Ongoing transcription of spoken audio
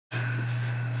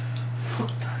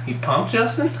You pumped,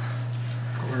 Justin? Of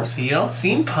course. You don't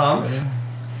seem pumped.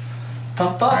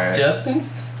 Pump up, right. Justin.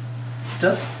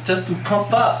 Justin,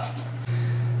 pump up.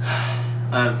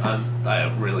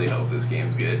 I really hope this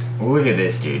game's good. Look at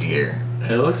this dude here.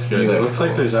 It looks good. It looks cool.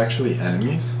 Like there's actually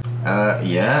enemies. Yeah,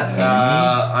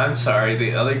 enemies. I'm sorry,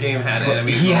 the other game had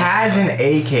enemies. He has an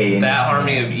AK in that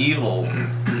Army of Evil.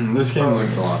 This game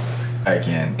looks a lot better. I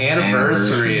can.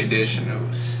 Anniversary edition.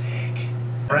 Oh, sick.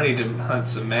 Ready to hunt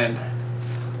some men.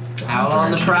 Out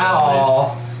on the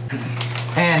prowl.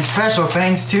 And special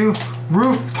thanks to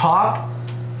Rooftop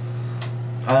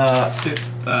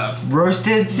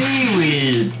roasted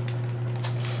seaweed.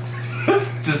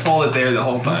 Just hold it there the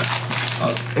whole time.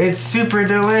 It's super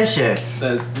delicious.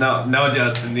 No,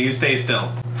 Justin, you stay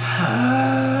still.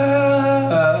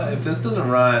 If this doesn't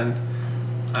run,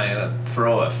 I'm gonna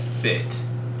throw a fit.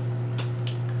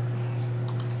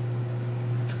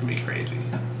 It's gonna be crazy.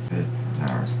 It's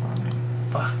not responding.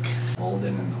 Fuck.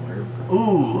 Walden and the Werewolf.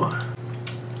 Ooh.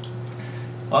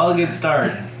 Well, a good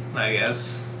start, I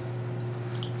guess.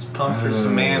 Just pump for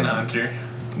some Manhunter.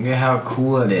 Look at how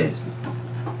cool it is.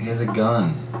 He has a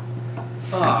gun.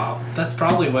 Oh, that's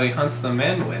probably what he hunts the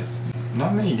men with.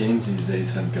 Not many games these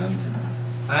days have guns in them.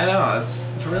 I know, it's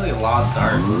really a lost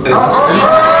art.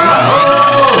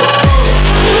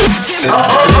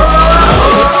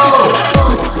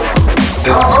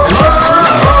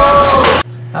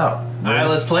 Alright,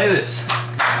 let's play this.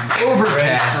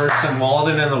 Overpass. For some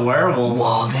Walden and the Werewolf.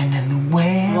 Walden and the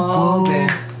Werewolf. Walden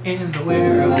and the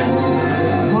Werewolf.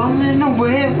 Walden and the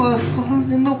Werewolf.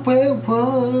 Walden and the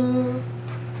Werewolf.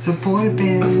 It's a boy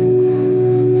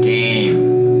band.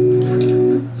 Game.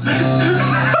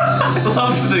 I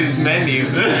love the menu.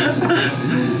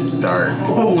 Start.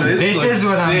 Oh, this is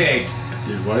what sick.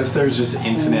 Dude, what if there's just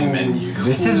infinite menus?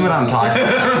 This is what I'm talking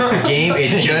about. The game,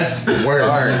 it just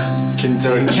works.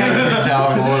 So check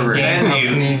yourself. Game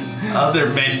companies. Other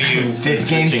menus. This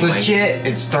game's legit.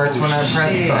 It starts when I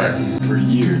press start. For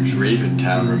years,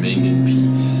 Raventown remained in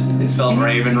peace. They spelled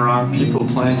Raven wrong. People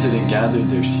planted and gathered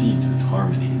their seeds with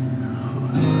harmony.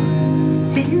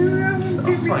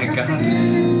 Oh my god.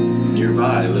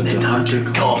 Nearby lived a hunter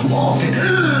called Walden.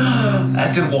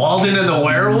 That's in Walden and the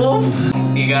Werewolf?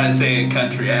 You gotta say it in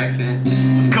country accent.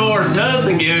 Of course,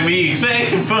 nothing can be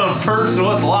expected from a person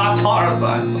with lost heart.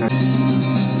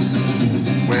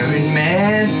 Wearing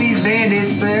masks, these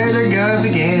bandits flare their guns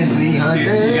against the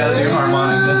hunter. You gotta do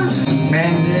harmonica.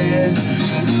 Bandits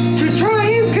to try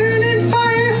his gun and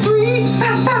fire 3.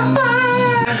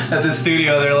 At the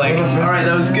studio, they're like, alright,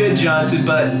 that was good, Johnson,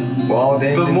 but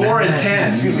more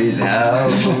intense. His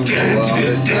house. Walden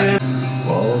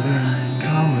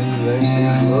calmly lights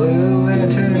his loyal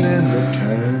lantern and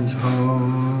returns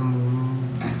home.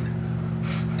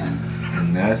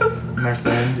 And that, my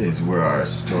friend, is where our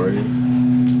story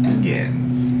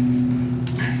begins.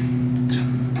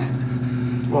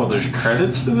 Whoa, there's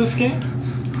credits to this game?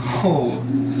 Oh.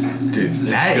 Dude,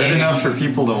 that's good enough for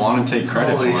people to want to take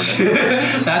credit for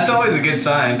it. That's always a good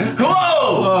sign.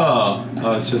 Whoa!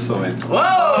 Oh, it's just the way. Whoa!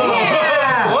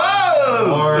 Yeah!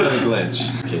 Whoa! Or a glitch.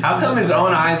 Okay, how come his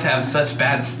own eyes have such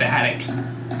bad static?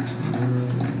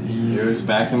 It was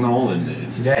back in the olden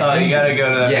days. Oh, you gotta go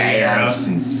to that yeah,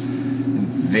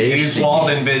 use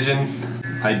Walden vision.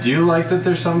 I do like that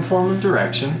there's some form of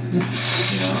direction.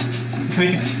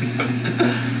 Me too.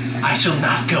 I shall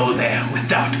not go there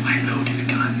without my loaded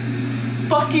gun.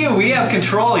 Fuck you, we have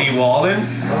control of you, Walden.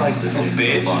 I like this game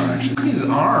bitch. so far, actually. His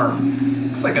arm.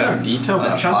 Looks like a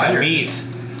chunk of meat.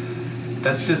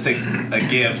 That's just a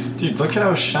gift. Dude, look at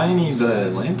how shiny the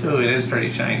lantern is. Ooh, it is pretty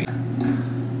shiny.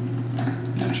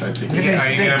 Try picking Are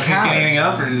you gonna pick anything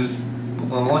up or just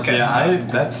look at it? Yeah,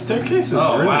 that staircase is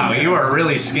really wow, good. you are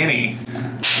really skinny.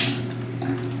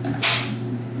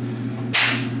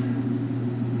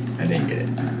 I didn't get it.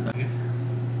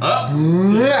 Oh!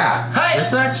 Yeah! Hi! This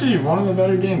is actually one of the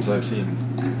better games I've seen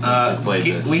since we've played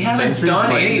this. We haven't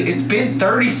done any. It's been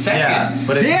 30 seconds. Yeah,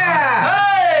 but it's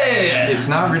hey! It's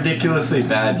not ridiculously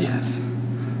bad yet.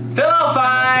 Pillow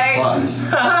fight! Plus.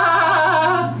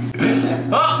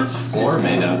 What's this floor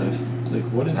made out of? Like,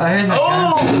 what is this?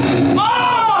 Oh!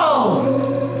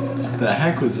 The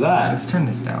heck was that? Let's turn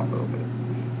this down a little bit.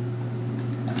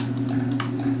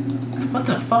 What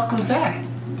the fuck was that?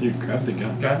 Dude, grab the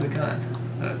gun. Grab the gun.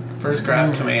 First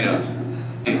grab tomatoes.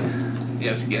 You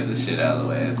have to get this shit out of the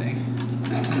way, I think.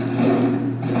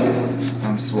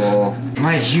 I'm swole. I'm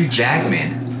like Hugh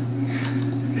Jackman.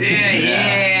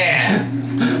 Yeah!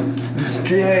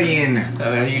 Australian.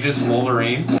 Are you just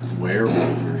Wolverine?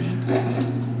 Werewolverine.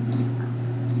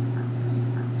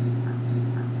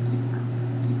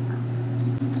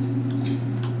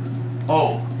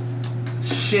 Oh.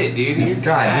 shit, dude. You're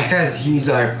God, this guy's, he's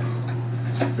like...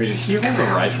 Wait, does he hold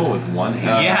a rifle with one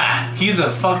hand? Yeah, he's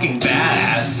a fucking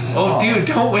badass. Oh, dude,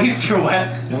 don't waste your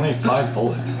weapon. You only have 5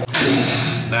 bullets.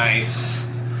 Nice.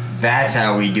 That's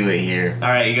how we do it here.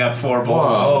 Alright, you got 4 bullets.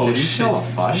 Whoa, Oh, did you shit. still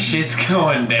have 5? Shit's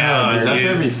going down. Is that dude.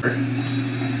 gonna be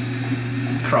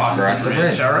Cross the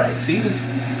bridge. Alright, see, this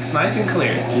it's nice and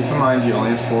clear. Keep in mind you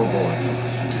only have 4 bullets.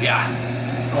 Yeah.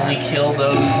 Only kill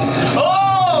those.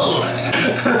 Oh!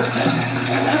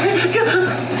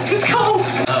 It's cold!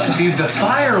 Dude, the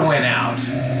fire went out.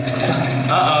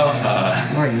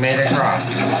 Uh-oh. Look, made it across.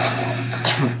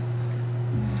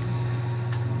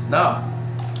 No.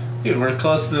 Dude, we're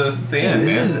close to the end,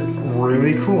 man. This is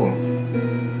really cool.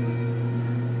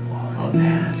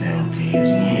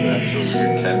 That's so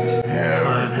intense.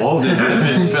 Walden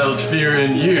haven't felt fear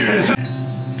in years. So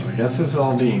I guess it's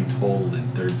all being told in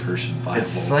third person Bible.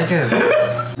 It's like a...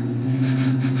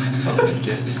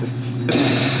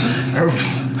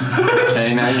 Oops.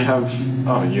 Okay, now you have...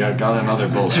 Oh, you have got another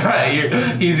bullet. That's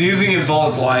right. He's using his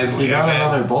bullets wisely. You got okay?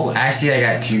 another bullet. Actually, I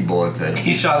got 2 bullets.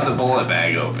 He shot the bullet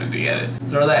bag open to get it.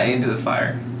 Throw that into the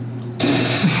fire.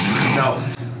 No.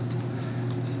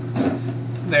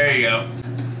 There you go.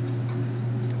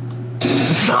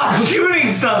 Stop shooting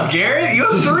stuff, Garrett! You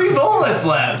have 3 bullets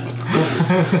left!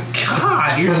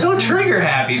 God, you're so trigger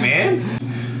happy, man.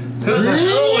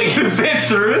 Oh, you've been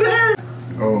through there?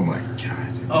 Oh my god.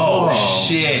 Oh, Whoa.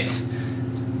 shit.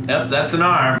 Yep, that's an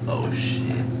arm. Oh,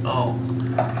 shit. Oh.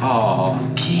 Oh.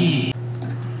 Key.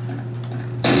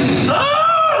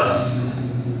 Ah!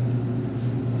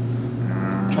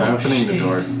 Try opening the shit.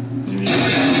 door. You need to...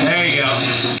 There you go.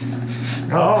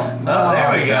 Oh. Oh,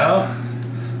 there we okay. go.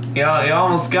 You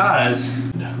almost got us.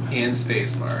 No. And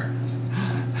spacebar.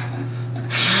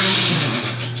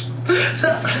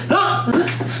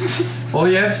 Well,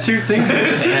 yeah, it's 2 things in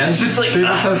his hand. It's just like... He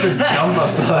just has to jump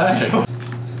up the ladder.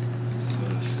 It's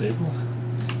a stable.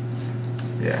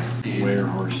 Yeah. Where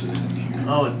horses in here?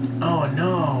 Oh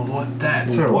no, what that?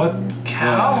 So What?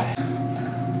 Cow?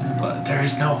 But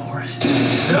there's no horse.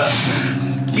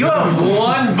 You have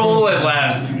 1 bullet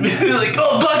left. You're like,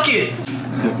 oh, bucket!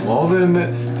 Walden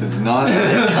does not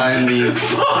take kindly to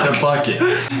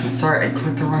buckets. Sorry, I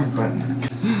clicked the wrong button.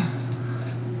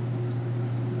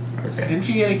 Okay. Didn't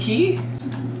you get a key?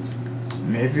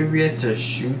 Maybe we have to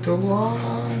shoot the log?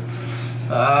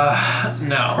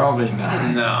 No. Probably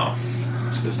not. No.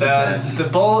 Just a guess. The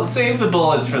bullet. Save the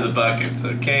bullets for the buckets,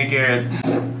 okay, Garrett?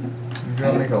 Maybe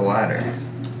I'll make a ladder.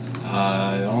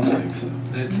 I don't think so.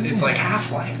 It's like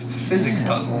Half-Life. It's a physics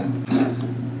puzzle.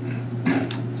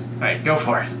 All right, go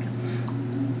for it.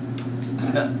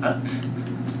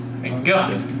 Go.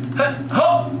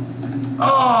 Oh! Oh!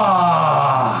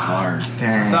 Hard.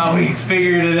 Dang. Thought we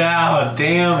figured it out.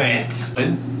 Damn it.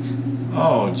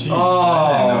 Oh, jeez. Oh,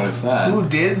 I didn't notice that. Who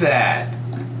did that?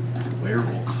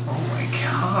 Werewolf. Oh my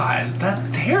god, that's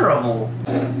terrible.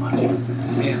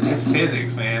 Man, this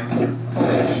physics, man.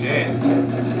 Holy shit.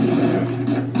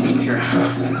 Me too.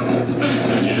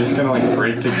 You're just gonna like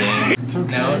break the game. It's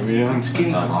okay. No, we haven't it's spent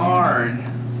getting that long. hard.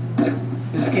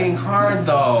 It's getting hard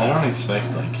though. I don't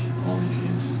expect like all these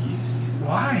games to be easy.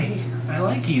 Why? I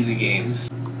like easy games.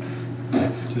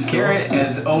 Just Garrett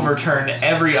has overturned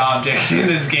every object in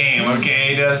this game,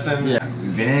 okay, Justin? Yeah,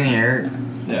 we've been in here.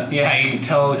 Yeah. Yeah, you can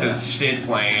tell because shit's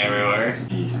laying everywhere.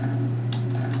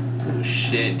 Oh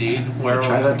shit, dude. Werewolf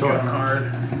Try that door. going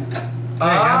hard.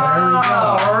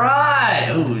 Ah,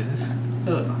 alright! Ooh, this.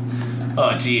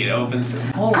 Oh, gee, it opens.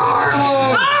 Oh.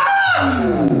 Carlos!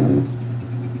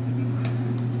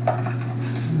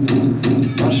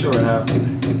 Not sure what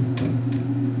happened.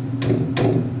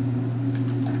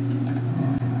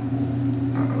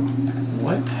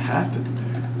 What happened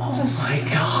there? Oh my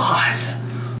god!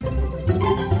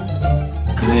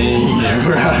 Dang,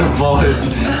 we're out of bullets.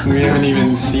 We haven't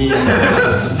even seen the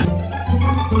rest.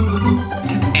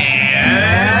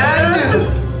 And.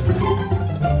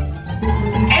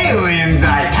 Aliens,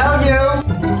 I tell you!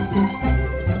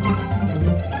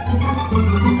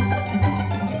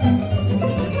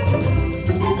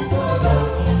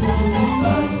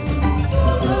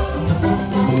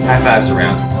 High fives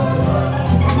around.